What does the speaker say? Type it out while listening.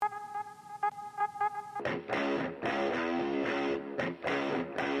On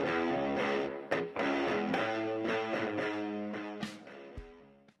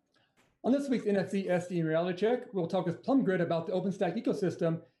this week's NFC SD Reality Check, we'll talk with PlumGrid about the OpenStack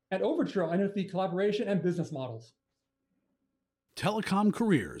ecosystem and Overture on NFC collaboration and business models. Telecom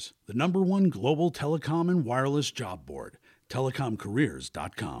Careers, the #1 global telecom and wireless job board,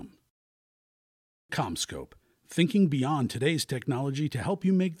 telecomcareers.com. CommScope, thinking beyond today's technology to help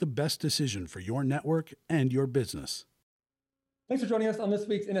you make the best decision for your network and your business. Thanks for joining us on this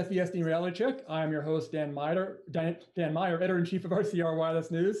week's NFC Reality Check. I'm your host, Dan Meyer, Editor-in-Chief of RCR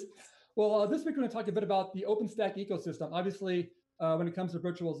Wireless News. Well, this week we're going to talk a bit about the OpenStack ecosystem. Obviously, when it comes to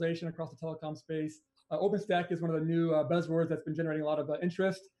virtualization across the telecom space, OpenStack is one of the new buzzwords that's been generating a lot of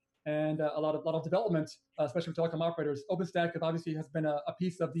interest and a lot of development, especially for telecom operators. OpenStack obviously has been a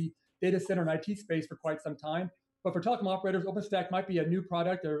piece of the data center and IT space for quite some time. But for telecom operators, OpenStack might be a new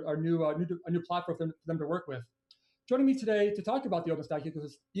product or a new platform for them to work with. Joining me today to talk about the OpenStack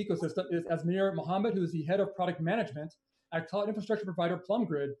ecosystem is Azmir Mohammed, who is the head of product management at cloud infrastructure provider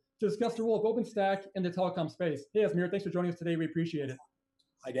PlumGrid, to discuss the role of OpenStack in the telecom space. Hey, Azmir, thanks for joining us today. We appreciate it.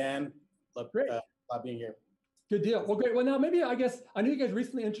 Hi, Dan. Love being here. Good deal. Well, great. Well, now maybe I know you guys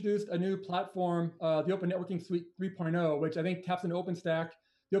recently introduced a new platform, the Open Networking Suite 3.0, which I think taps into OpenStack,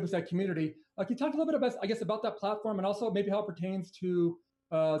 the OpenStack community. Can you talk a little bit about that platform and also maybe how it pertains to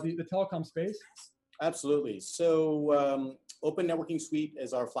the telecom space? Absolutely. So Open Networking Suite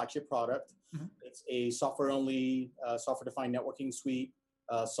is our flagship product. Mm-hmm. It's a software-only, software-defined networking suite.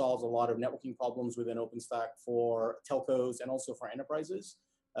 Solves a lot of networking problems within OpenStack for telcos and also for enterprises.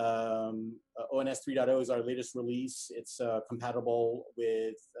 ONS 3.0 is our latest release. It's compatible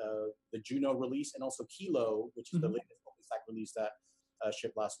with the Juno release and also Kilo, which is the latest OpenStack release that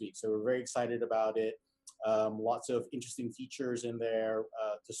shipped last week. So we're very excited about it. Lots of interesting features in there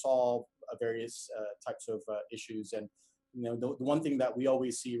to solve various types of issues. And the one thing that we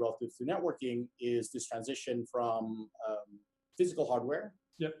always see relative to networking is this transition from physical hardware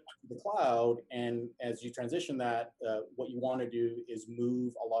to the cloud. And as you transition that, what you want to do is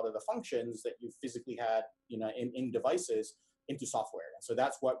move a lot of the functions that you physically had in devices into software. And so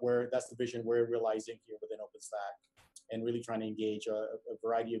that's the vision we're realizing here within OpenStack, and really trying to engage a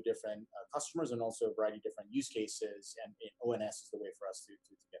variety of different customers and also a variety of different use cases. And ONS is the way for us to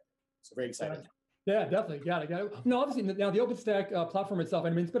get there. So very excited. Yeah, definitely. Got it. No, obviously, now the OpenStack platform itself, I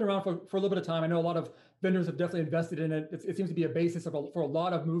mean, it's been around for a little bit of time. I know a lot of vendors have definitely invested in it. It seems to be a basis for a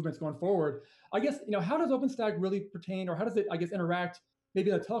lot of movements going forward. I guess, how does OpenStack really pertain, or how does it, interact maybe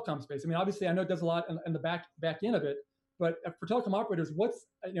in the telecom space? I mean, obviously, I know it does a lot in the back end of it, but for telecom operators, what's,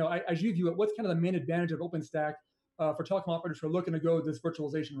 as you view it, what's kind of the main advantage of OpenStack for telecom operators who are looking to go this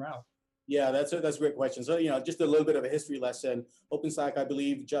virtualization route? Yeah, that's a great question. So, just a little bit of a history lesson. OpenStack, I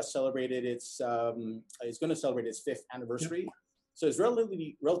believe, just celebrated it's going to celebrate its 5th anniversary. Yep. So it's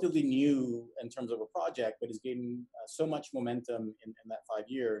relatively new in terms of a project, but it's gained so much momentum in that 5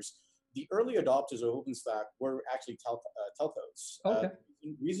 years. The early adopters of OpenStack were actually telcos. Okay.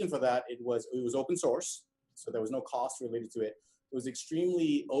 The reason for that, it was open source, so there was no cost related to it. It was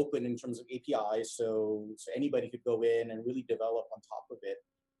extremely open in terms of APIs, so anybody could go in and really develop on top of it.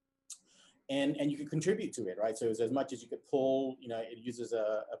 And you can contribute to it, right? So it's as much as you could pull, it uses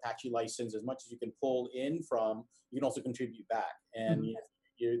a Apache license. As much as you can pull in from, you can also contribute back. And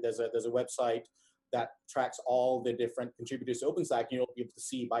there's a website that tracks all the different contributors to OpenStack. You'll be able to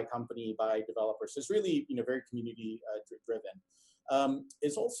see by company, by developer. So it's really, very community driven.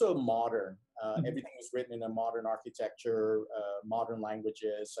 It's also modern. Everything is written in a modern architecture, modern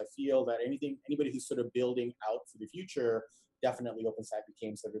languages. I feel that anybody who's sort of building out for the future, definitely OpenStack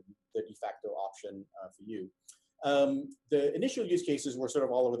became sort of the de facto option for you. The initial use cases were sort of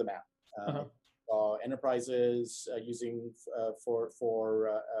all over the map. Enterprises using for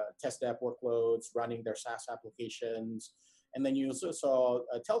test app workloads, running their SaaS applications. And then you also saw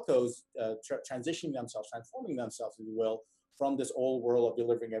telcos transforming themselves, if you will, from this old world of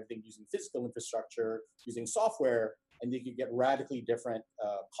delivering everything using physical infrastructure, using software, and they could get radically different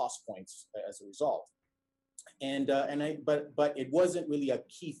cost points as a result. But it wasn't really a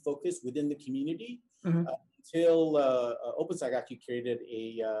key focus within the community until OpenStack actually created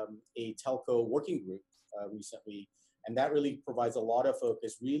a telco working group recently, and that really provides a lot of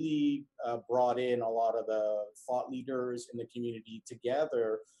focus. Really brought in a lot of the thought leaders in the community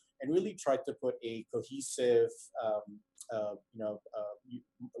together, and really tried to put a cohesive,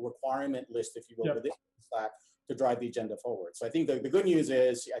 requirement list, if you will, within OpenStack to drive the agenda forward. So I think the good news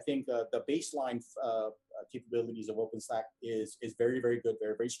is, I think the baseline capabilities of OpenStack is very, very good,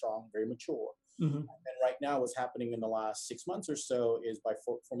 very, very strong, very mature. Mm-hmm. And right now, what's happening in the last 6 months or so is by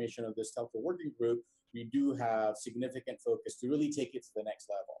formation of this telco working group, we do have significant focus to really take it to the next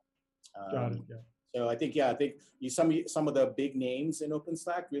level. Got it. Yeah. So I think some of the big names in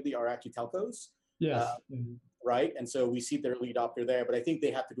OpenStack really are actually telcos. Yes. Right, and so we see their lead adopter there, but I think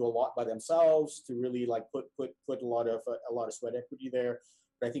they have to do a lot by themselves to really like put a lot of sweat equity there.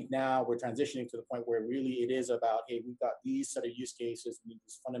 But I think now we're transitioning to the point where really it is about, hey, we've got these set of use cases, we need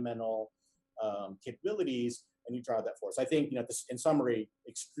these fundamental capabilities, and you drive that for us. I think this, in summary,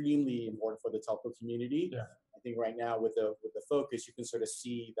 extremely important for the telco community. Yeah. I think right now with the focus, you can sort of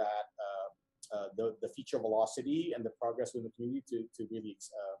see that the feature velocity and the progress in the community to really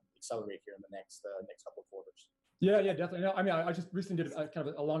accelerate here in the next couple of quarters. Yeah, definitely. No, I mean, I just recently did kind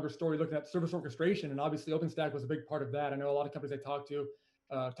of a longer story looking at service orchestration, and obviously OpenStack was a big part of that. I know a lot of companies I talked to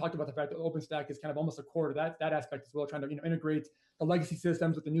talked about the fact that OpenStack is kind of almost a core to that aspect as well, trying to integrate the legacy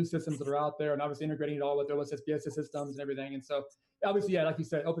systems with the new systems that are out there, and obviously integrating it all with OSS, BSS systems and everything. And so obviously, yeah, like you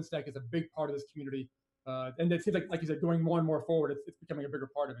said, OpenStack is a big part of this community. And it seems like you said, going more and more forward, it's becoming a bigger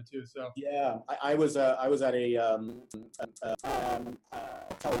part of it too. So yeah, I was at a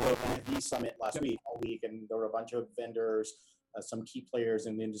Telco NFV summit last week, and there were a bunch of vendors, some key players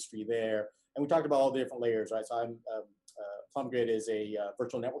in the industry there, and we talked about all the different layers, right? So PlumGrid is a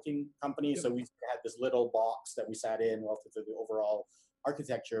virtual networking company, so we had this little box that we sat in relative to the overall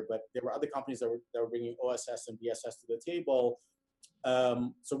architecture, but there were other companies that were bringing OSS and BSS to the table.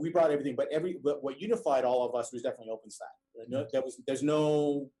 So we brought everything, but what unified all of us was definitely OpenStack. There was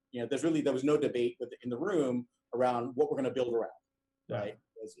no debate in the room around what we're going to build around, right?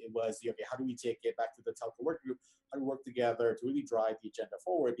 It was okay, how do we take it back to the telco work group? How do we work together to really drive the agenda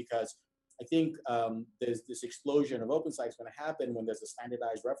forward? Because I think there's this explosion of OpenStack is going to happen when there's a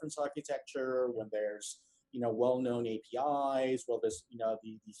standardized reference architecture, when there's well-known APIs,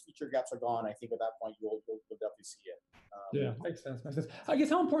 these feature gaps are gone. I think at that point you'll definitely see it. Yeah, makes sense. I guess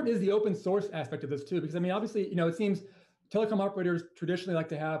how important is the open source aspect of this too? Because I mean, obviously, it seems telecom operators traditionally like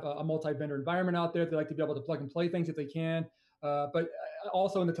to have a multi-vendor environment out there. They like to be able to plug and play things if they can. But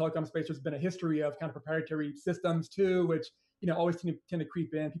also in the telecom space, there's been a history of kind of proprietary systems too, which always tend to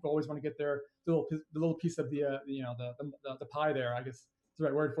creep in. People always want to get the little piece of the pie there, I guess is the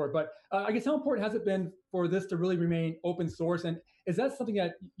right word for it. But I guess how important has it been for this to really remain open source? And is that something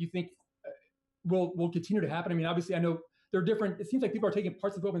that you think will continue to happen? I mean, obviously, I know they're different. It seems like people are taking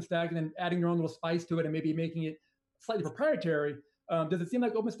parts of OpenStack and then adding their own little spice to it and maybe making it slightly proprietary. Does it seem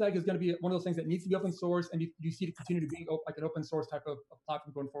like OpenStack is going to be one of those things that needs to be open source, and do you see it continue to be like an open source type of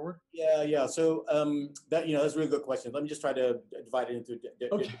platform going forward? Yeah. So that's a really good question. Let me just try to divide it into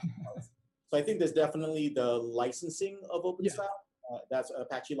different parts. So I think there's definitely the licensing of OpenStack. Yeah. That's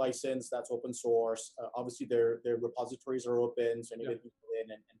Apache license. That's open source. Obviously, their repositories are open, so anybody can go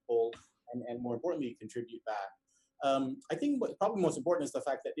in and pull, and more importantly, contribute back. I think what's probably most important is the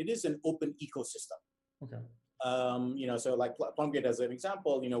fact that it is an open ecosystem. Okay. So like PlumGrid as an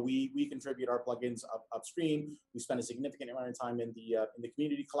example, we contribute our plugins upstream. We spend a significant amount of time in the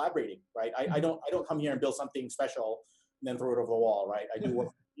community collaborating, right? I don't come here and build something special and then throw it over the wall, right? I do work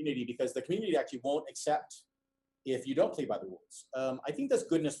for the community because the community actually won't accept if you don't play by the rules. I think that's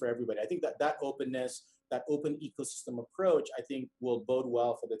goodness for everybody. I think that openness, that open ecosystem approach, I think will bode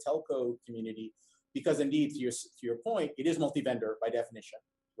well for the telco community, because indeed, to your point, it is multi-vendor by definition,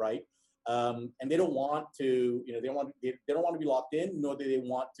 right? And they don't want to, they don't want to be locked in, nor do they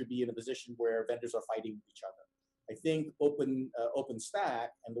want to be in a position where vendors are fighting with each other. I think OpenStack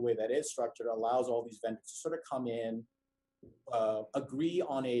and the way that it's structured allows all these vendors to sort of come in, agree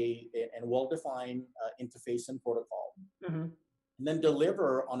on a well-defined interface and protocol, and then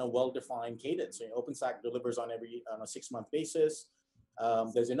deliver on a well-defined cadence. So OpenStack delivers on a 6-month basis.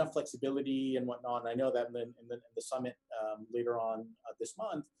 There's enough flexibility and whatnot. And I know that in the summit later on this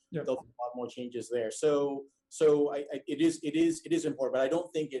month, there'll be a lot more changes there. So it is important, but I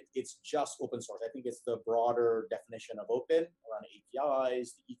don't think it's just open source. I think it's the broader definition of open around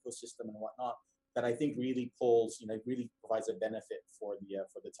APIs, the ecosystem, and whatnot that I think really really provides a benefit for the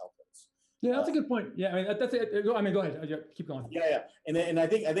telcos. Yeah, that's a good point. Yeah, I mean that's it. Go ahead. Keep going. Yeah, and I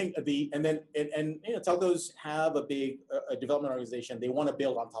think telcos have a big development organization. They want to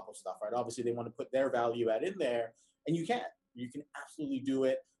build on top of stuff, right? Obviously, they want to put their value add in there, and you can absolutely do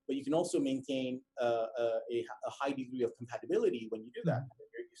it. But you can also maintain a high degree of compatibility when you do that.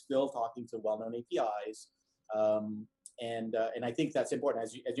 You're still talking to well-known APIs, and I think that's important.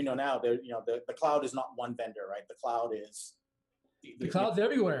 As you know now, the cloud is not one vendor, right? The cloud is the cloud's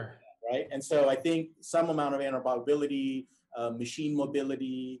everywhere. Right, and so I think some amount of interoperability, machine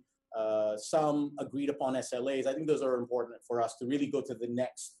mobility, some agreed upon SLAs. I think those are important for us to really go to the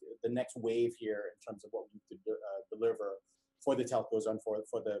next wave here in terms of what we need to deliver for the telcos and for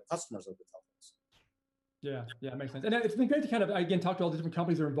the customers of the telcos. Yeah, it makes sense. And it's been great to kind of, again, talk to all the different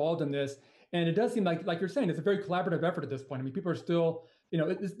companies that are involved in this. And it does seem like you're saying, it's a very collaborative effort at this point. I mean, people are still,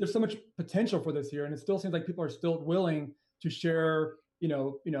 there's so much potential for this here. And it still seems like people are still willing to share,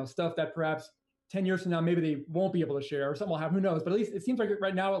 stuff that perhaps 10 years from now, maybe they won't be able to share or something will happen, who knows? But at least it seems like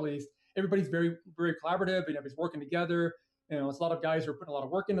right now, at least, everybody's very, very collaborative and everybody's working together. It's a lot of guys who are putting a lot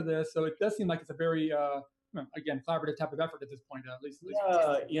of work into this. So it does seem like it's a very, again, collaborative type of effort at this point, at least.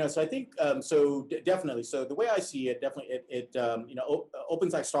 Yeah, so I think, definitely. So the way I see it, definitely,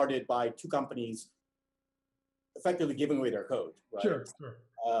 OpenStack started by two companies effectively giving away their code, right? Sure.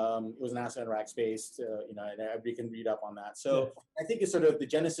 It was an ASA and Rackspace, and everybody can read up on that. So I think it's sort of the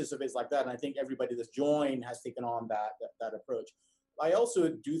genesis of it is like that. And I think everybody that's joined has taken on that approach. I also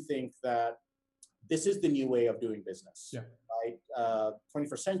do think that this is the new way of doing business, right?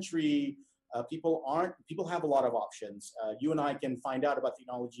 21st century, people have a lot of options. You and I can find out about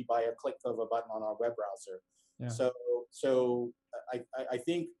technology by a click of a button on our web browser. Yeah. So I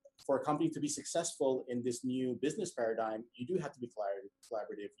think for a company to be successful in this new business paradigm, you do have to be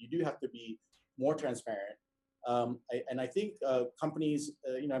collaborative. You do have to be more transparent. And I think companies,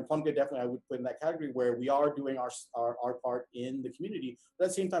 and Plumket definitely I would put in that category where we are doing our part in the community, but at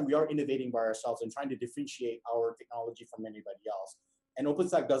the same time, we are innovating by ourselves and trying to differentiate our technology from anybody else. And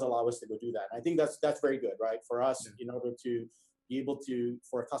OpenStack does allow us to go do that. And I think that's very good, right? For us, in order to be able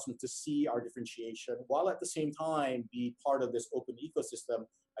for a customer to see our differentiation while at the same time be part of this open ecosystem.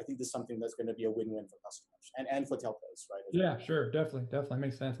 I think this is something that's going to be a win-win for customers and for telcos, right? Yeah, sure. Definitely.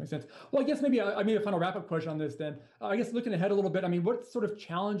 Makes sense. Well, I guess maybe I made a final wrap-up question on this then. I guess looking ahead a little bit, I mean, what sort of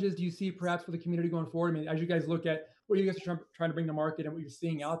challenges do you see perhaps for the community going forward? I mean, as you guys look at what you guys are trying to bring to market and what you're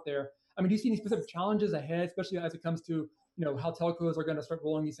seeing out there, I mean, do you see any specific challenges ahead, especially as it comes to, how telcos are going to start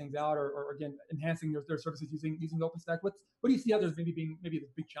rolling these things out or again, enhancing their services using OpenStack? What do you see others maybe being the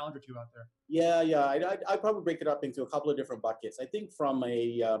big challenge or two out there? Yeah. I'd probably break it up into a couple of different buckets. I think from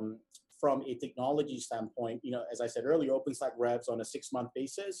a technology standpoint, as I said earlier, OpenStack revs on a 6-month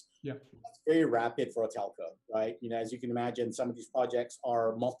basis. Yeah. That's very rapid for a telco, right? As you can imagine, some of these projects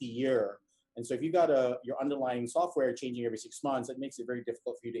are multi-year. And so if you got your underlying software changing every 6 months, it makes it very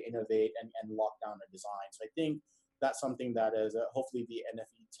difficult for you to innovate and lock down a design. So I think that's something that is hopefully the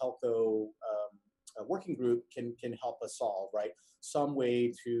NFV telco working group can help us solve, right? Some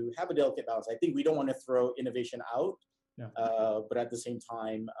way to have a delicate balance. I think we don't want to throw innovation out, but at the same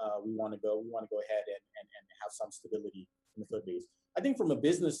time, we want to go ahead and have some stability in the code base. I think from a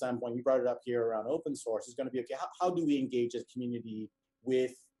business standpoint, we brought it up here around open source. It's going to be okay. How do we engage as community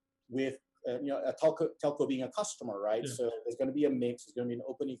with a telco being a customer, right? Yeah. So there's going to be a mix. There's going to be an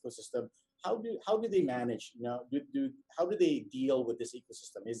open ecosystem. How do they manage? How do they deal with this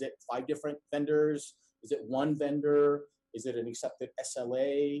ecosystem? Is it 5 different vendors? Is it one vendor? Is it an accepted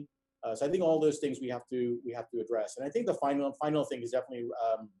SLA? So I think all those things we have to address. And I think the final thing is definitely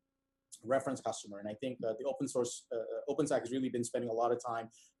reference customer. And I think the open source OpenStack has really been spending a lot of time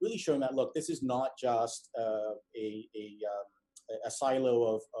really showing that, look, this is not just a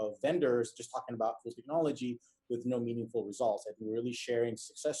silo of vendors just talking about cool technology with no meaningful results. I think we're really sharing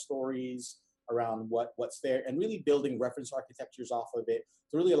success stories around what's there and really building reference architectures off of it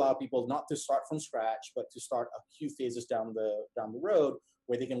to really allow people not to start from scratch, but to start a few phases down the road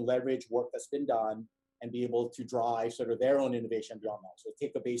where they can leverage work that's been done and be able to drive sort of their own innovation beyond that. So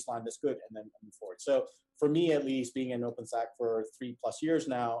take a baseline that's good and then move forward. So for me, at least, being in OpenStack for 3+ years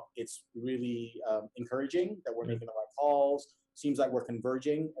now, it's really encouraging that we're making the right calls. Seems like we're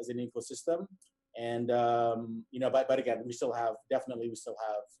converging as an ecosystem. And, but again, we still have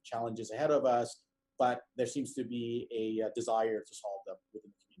challenges ahead of us, but there seems to be a desire to solve them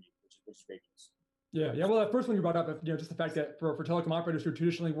within the community, which is great news. Yeah. Well, that first one you brought up, just the fact that for telecom operators who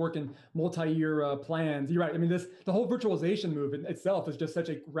traditionally work in multi-year plans, you're right. I mean, the whole virtualization move in itself is just such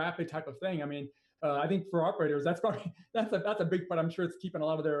a rapid type of thing. I mean, I think for operators, that's a big part. I'm sure it's keeping a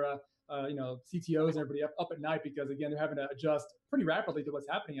lot of their CTOs and everybody up at night because again, they're having to adjust pretty rapidly to what's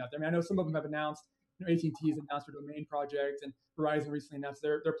happening out there. I mean, I know some of them have announced, AT&T has announced their domain project and Verizon recently announced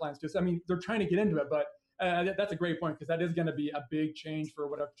their plans too. So, I mean, they're trying to get into it, but that's a great point because that is going to be a big change for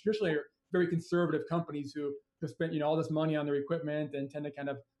what are traditionally very conservative companies who have spent, all this money on their equipment and tend to kind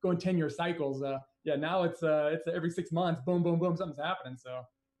of go in 10-year cycles. Now it's every 6 months, boom, boom, boom, something's happening. So.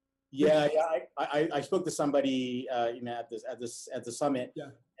 Yeah. I spoke to somebody, at the summit,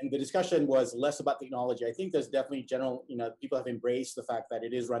 and the discussion was less about technology. I think there's definitely general, people have embraced the fact that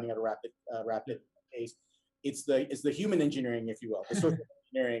it is running at a rapid pace. It's the human engineering, if you will, the social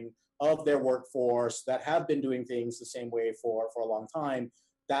engineering of their workforce that have been doing things the same way for a long time,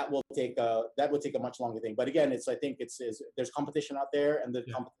 that will take a much longer thing. But again, I think there's competition out there, and the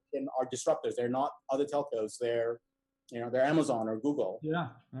competition are disruptors. They're not other telcos. They're Amazon or Google. Yeah.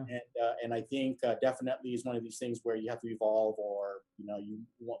 And I think definitely is one of these things where you have to evolve, or you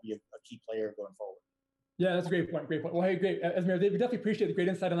won't be a key player going forward. Yeah, that's a great point. Great point. Well, hey, great. Esmer, we definitely appreciate the great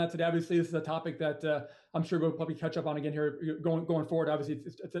insight on that today. Obviously, this is a topic that I'm sure we'll probably catch up on again here going forward. Obviously,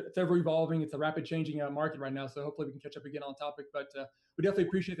 it's ever evolving. It's a rapid changing market right now. So hopefully we can catch up again on the topic. But we definitely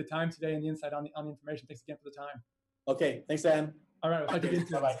appreciate the time today and the insight on the information. Thanks again for the time. Okay. Thanks, Dan. All right.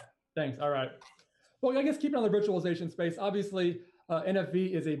 Bye-bye. Thanks. All right. Well, I guess keeping on the virtualization space, obviously,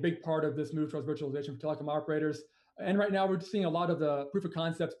 NFV is a big part of this move towards virtualization for telecom operators. And right now, we're seeing a lot of the proof of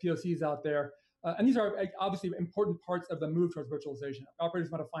concepts, POCs out there. And these are obviously important parts of the move towards virtualization.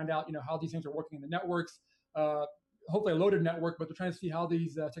 Operators want to find out, how these things are working in the networks, hopefully a loaded network, but they're trying to see how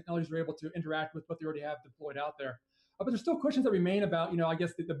these technologies are able to interact with what they already have deployed out there. But there's still questions that remain about, I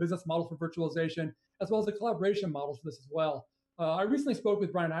guess the business model for virtualization, as well as the collaboration models for this as well. I recently spoke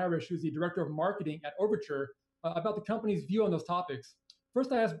with Brian Irish, who's the director of marketing at Overture, about the company's view on those topics.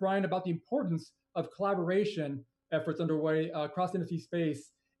 First, I asked Brian about the importance of collaboration efforts underway across the NFV space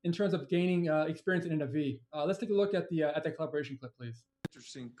in terms of gaining experience in NFV. Let's take a look at that collaboration clip, please.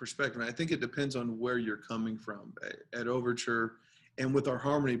 Interesting perspective. I think it depends on where you're coming from. At Overture and with our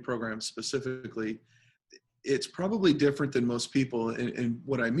Harmony program specifically, it's probably different than most people. And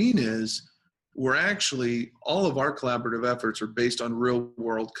what I mean is, all of our collaborative efforts are based on real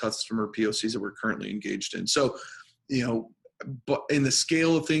world customer POCs that we're currently engaged in. So, but in the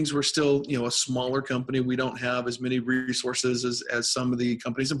scale of things, we're still, a smaller company. We don't have as many resources as some of the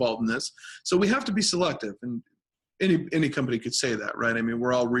companies involved in this. So we have to be selective, and any company could say that, right? I mean,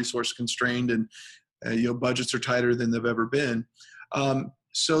 we're all resource constrained, and budgets are tighter than they've ever been.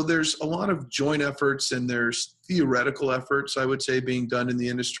 So there's a lot of joint efforts, and there's theoretical efforts, I would say, being done in the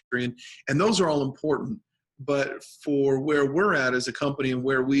industry, and those are all important. But for where we're at as a company and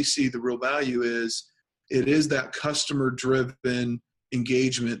where we see the real value is, it is that customer-driven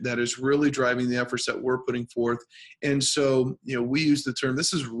engagement that is really driving the efforts that we're putting forth. And so, we use the term,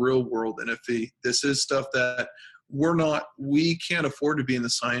 this is real-world NFV. This is stuff that we can't afford to be in the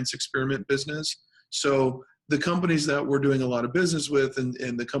science experiment business. So the companies that we're doing a lot of business with,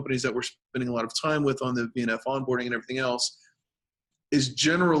 and the companies that we're spending a lot of time with on the VNF onboarding and everything else, is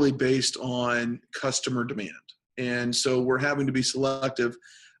generally based on customer demand. And so we're having to be selective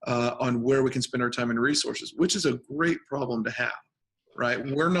on where we can spend our time and resources, which is a great problem to have, right?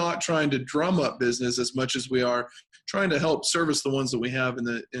 We're not trying to drum up business as much as we are trying to help service the ones that we have in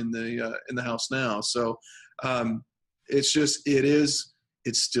the house now. So it's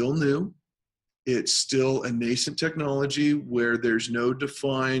still new. It's still a nascent technology where there's no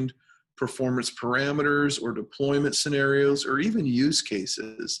defined performance parameters or deployment scenarios or even use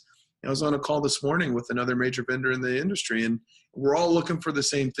cases. I was on a call this morning with another major vendor in the industry, and we're all looking for the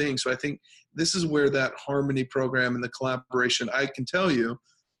same thing. So I think this is where that Harmony program and the collaboration, I can tell you,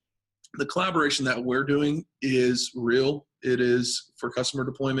 the collaboration that we're doing is real. It is for customer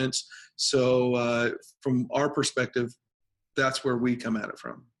deployments. So from our perspective, that's where we come at it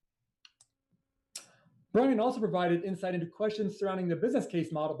from. Brian also provided insight into questions surrounding the business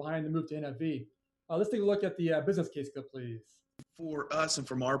case model behind the move to NFV. Let's take a look at the business case clip, please. For us and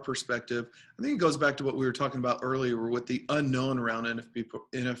from our perspective, I think it goes back to what we were talking about earlier with the unknown around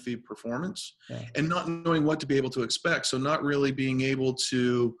NFV performance and not knowing what to be able to expect. So not really being able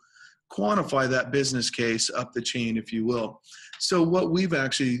to quantify that business case up the chain, if you will. So what we've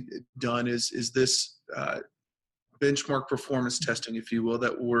actually done is this benchmark performance testing, if you will,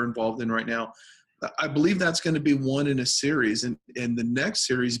 that we're involved in right now. I believe that's going to be one in a series, and the next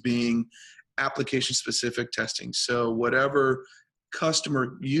series being application-specific testing. So whatever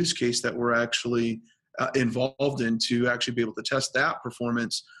customer use case that we're actually involved in, to actually be able to test that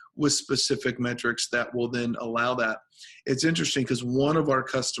performance with specific metrics that will then allow that. It's interesting because one of our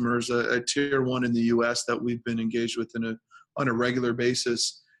customers, a tier one in the US that we've been engaged with on a regular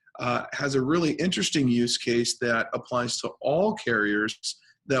basis, has a really interesting use case that applies to all carriers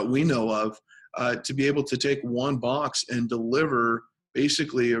that we know of, to be able to take one box and deliver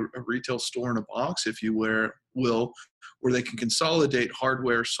basically a retail store in a box, if you will, where they can consolidate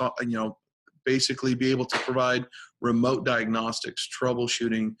hardware, basically be able to provide remote diagnostics,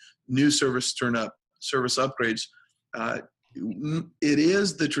 troubleshooting, new service turn-up, service upgrades. It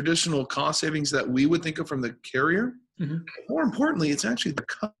is the traditional cost savings that we would think of from the carrier. Mm-hmm. More importantly, it's actually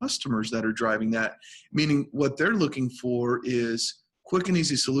the customers that are driving that, meaning what they're looking for is quick and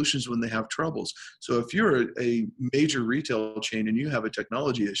easy solutions when they have troubles. So if you're a major retail chain and you have a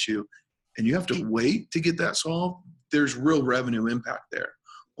technology issue and you have to wait to get that solved, there's real revenue impact there.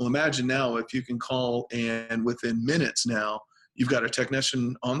 Well, imagine now if you can call and within minutes now, you've got a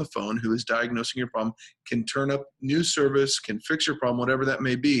technician on the phone who is diagnosing your problem, can turn up new service, can fix your problem, whatever that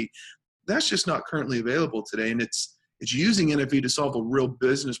may be. That's just not currently available today. And it's using NFV to solve a real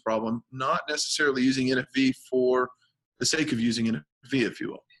business problem, not necessarily using NFV for the sake of using NFV, if you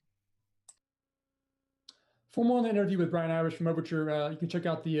will. For more on the interview with Brian Irish from Overture, you can check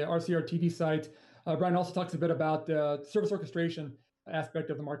out the RCR TV site. Brian also talks a bit about the service orchestration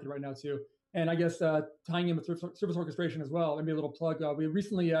aspect of the market right now too. And I guess tying in with service orchestration as well, maybe a little plug. We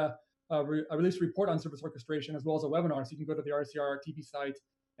recently released a report on service orchestration as well as a webinar. So you can go to the RCR TV site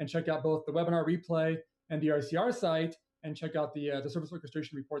and check out both the webinar replay and the RCR site and check out the service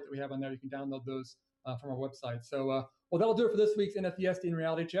orchestration report that we have on there. You can download those from our website. So, well, that'll do it for this week's NFVSD and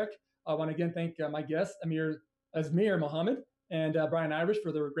Reality Check. I want to again thank my guests, Azmir Mohammed and Brian Irish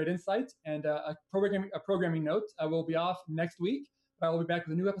for their great insights and a programming note. I will be off next week. I will be back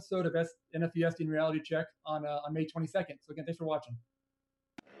with a new episode of NFVSD and Reality Check on May 22nd. So again, thanks for watching.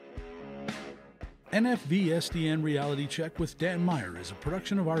 NFVSDN Reality Check with Dan Meyer is a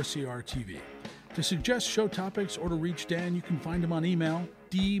production of RCR TV. To suggest show topics or to reach Dan, you can find him on email,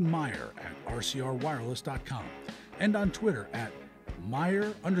 dmeyer@rcrwireless.com, and on Twitter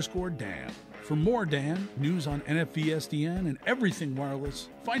 @Meyer_Dan. For more Dan, news on NFVSDN and everything wireless,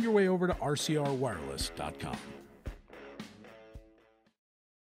 find your way over to rcrwireless.com.